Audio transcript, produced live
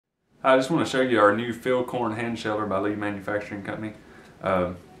I just want to show you our new field corn hand sheller by Lee Manufacturing Company.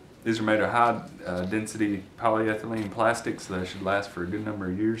 These are made of high density polyethylene plastics that should last for a good number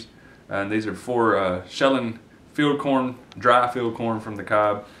of years. And these are for shelling field corn, dry field corn from the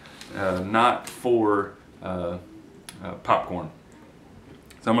cob, not for popcorn.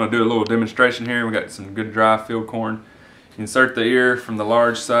 So I'm going to do a little demonstration here. We got some good dry field corn. Insert the ear from the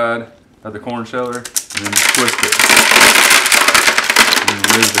large side of the corn sheller and then twist it. And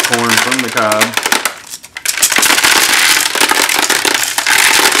remove the corn from the cob.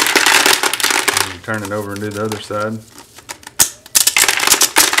 And turn it over and do the other side.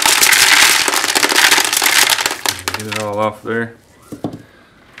 Get it all off there.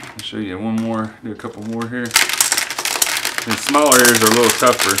 I'll show you one more, do a couple more here. And smaller ears are a little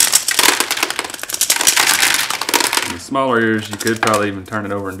tougher. And the smaller ears, you could probably even turn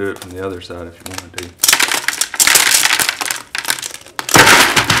it over and do it from the other side if you wanted to.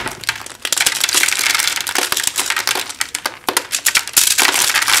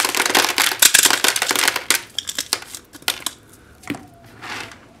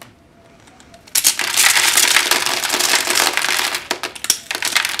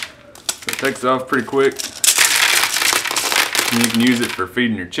 So it takes it off pretty quick. And you can use it for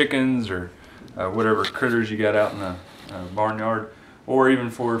feeding your chickens or whatever critters you got out in the barnyard, or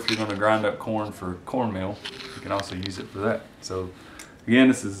even for if you're going to grind up corn for cornmeal, you can also use it for that. So again,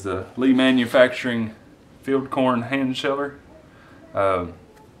 this is the Lee Manufacturing field corn hand sheller,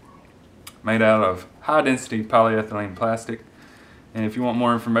 made out of high density polyethylene plastic. And if you want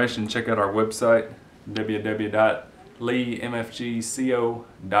more information, check out our website,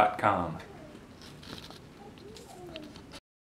 www.leemfgco.com.